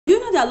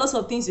know there are lots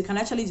of things you can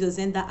actually use your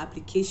Xender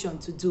application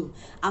to do,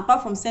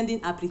 apart from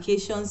sending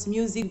applications,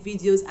 music,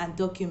 videos, and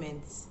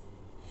documents.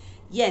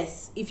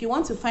 Yes, if you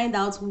want to find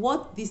out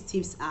what these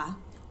tips are,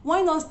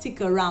 why not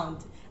stick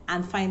around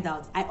and find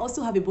out. I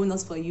also have a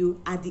bonus for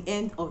you at the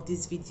end of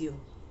this video.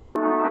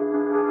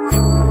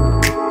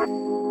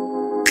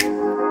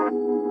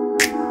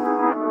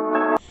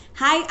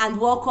 Hi and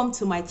welcome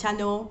to my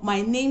channel.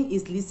 My name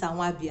is Lisa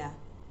Nwabia.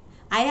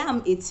 I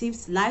am a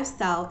tips,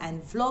 lifestyle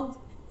and vlog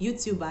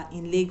YouTuber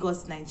in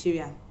Lagos,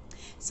 Nigeria.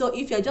 So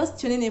if you're just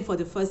tuning in for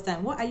the first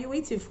time, what are you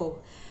waiting for?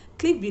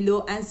 Click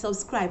below and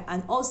subscribe,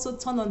 and also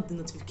turn on the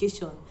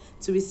notification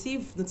to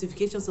receive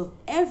notifications of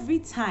every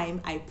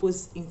time I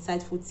post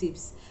insightful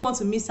tips. If you want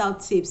to miss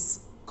out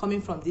tips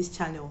coming from this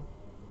channel.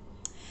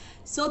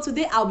 So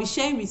today I'll be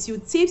sharing with you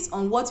tips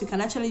on what you can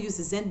actually use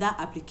the Xender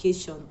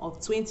application of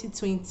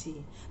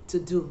 2020 to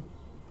do.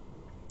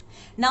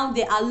 Now,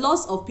 there are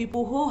lots of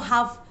people who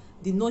have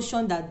the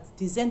notion that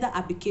the Xender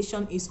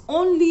application is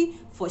only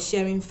for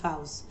sharing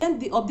files. And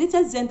the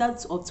updated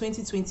Xender of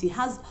 2020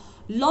 has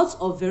lots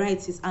of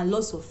varieties and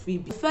lots of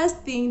freebies. The first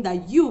thing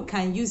that you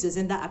can use the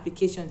Xender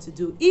application to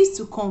do is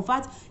to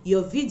convert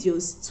your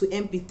videos to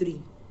MP3.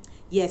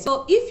 Yes,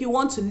 so if you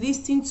want to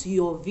listen to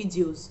your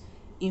videos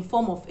in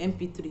form of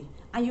MP3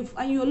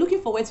 and you're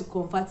looking for where to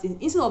convert it,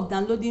 instead of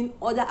downloading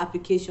other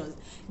applications,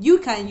 you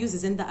can use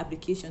the Xender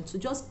application to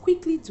just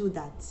quickly do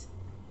that.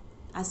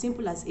 As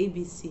simple as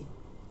ABC.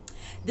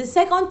 The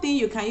second thing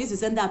you can use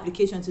the Xender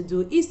application to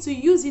do is to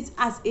use it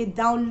as a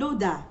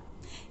downloader.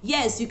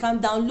 Yes, you can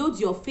download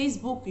your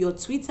Facebook, your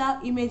Twitter,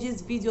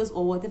 images, videos,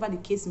 or whatever the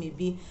case may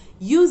be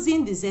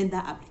using the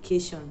Xender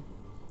application.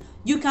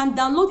 You can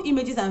download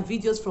images and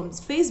videos from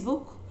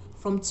Facebook,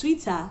 from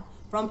Twitter,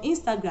 from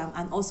Instagram,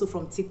 and also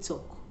from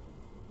TikTok.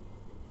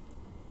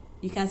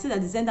 You can see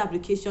that the Xender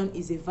application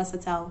is a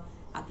versatile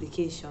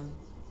application.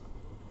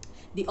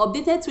 The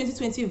updated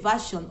 2020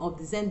 version of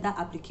the Xender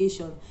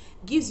application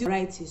gives you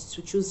varieties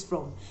to choose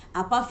from,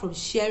 apart from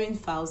sharing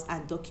files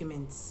and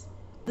documents.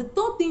 The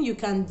third thing you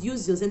can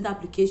use your Xender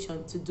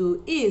application to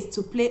do is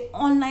to play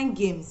online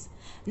games.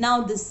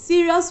 Now, the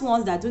serious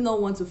ones that do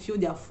not want to fill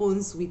their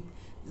phones with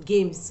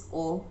games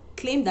or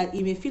claim that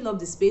it may fill up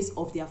the space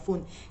of their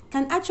phone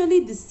can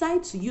actually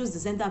decide to use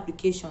the Xender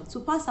application to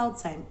pass out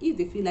time if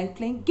they feel like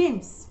playing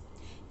games.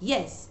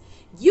 Yes,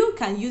 you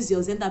can use your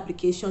Xender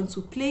application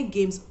to play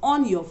games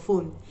on your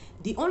phone.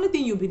 The only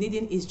thing you'll be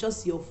needing is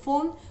just your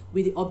phone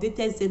with the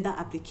updated Xender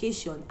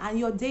application and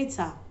your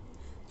data.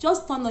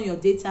 Just turn on your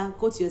data,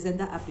 go to your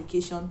Xender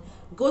application,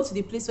 go to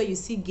the place where you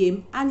see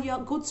game, and you're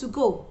good to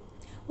go.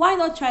 Why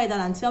not try it out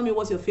and tell me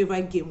what your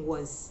favorite game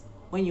was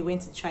when you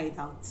went to try it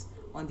out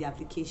on the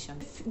application?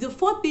 The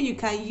fourth thing you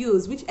can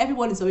use, which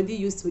everyone is already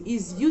used to,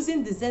 is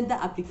using the Xender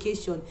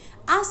application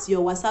as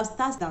your WhatsApp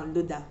status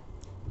downloader.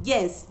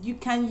 Yes, you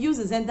can use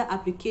the Xender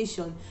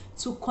application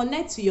to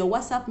connect to your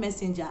WhatsApp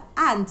messenger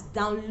and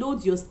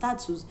download your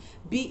status,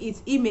 be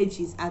it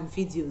images and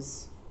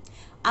videos.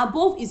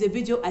 Above is a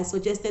video I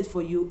suggested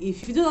for you.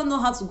 If you do not know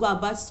how to go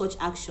about such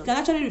action, you can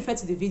actually refer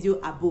to the video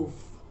above.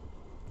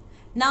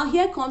 Now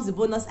here comes the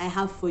bonus I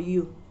have for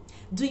you.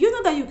 Do you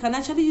know that you can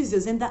actually use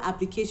your Xender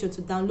application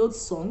to download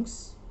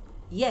songs?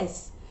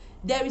 Yes,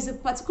 there is a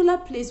particular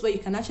place where you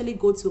can actually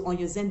go to on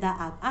your Xender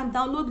app and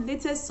download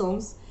latest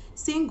songs,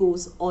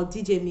 singles, or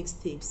DJ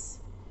mixtapes.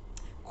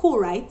 Cool,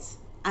 right?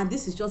 And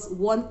this is just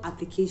one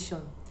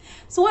application.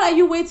 So what are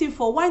you waiting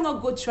for? Why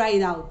not go try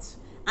it out?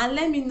 And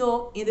let me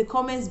know in the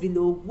comments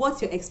below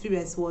what your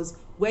experience was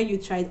when you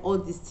tried all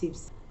these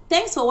tips.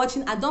 Thanks for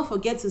watching, and don't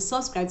forget to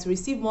subscribe to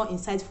receive more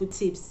insightful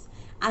tips.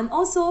 And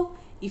also,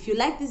 if you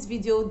like this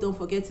video, don't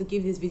forget to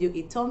give this video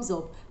a thumbs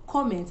up,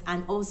 comment,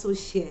 and also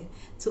share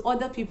to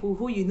other people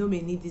who you know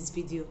may need this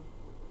video.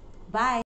 Bye.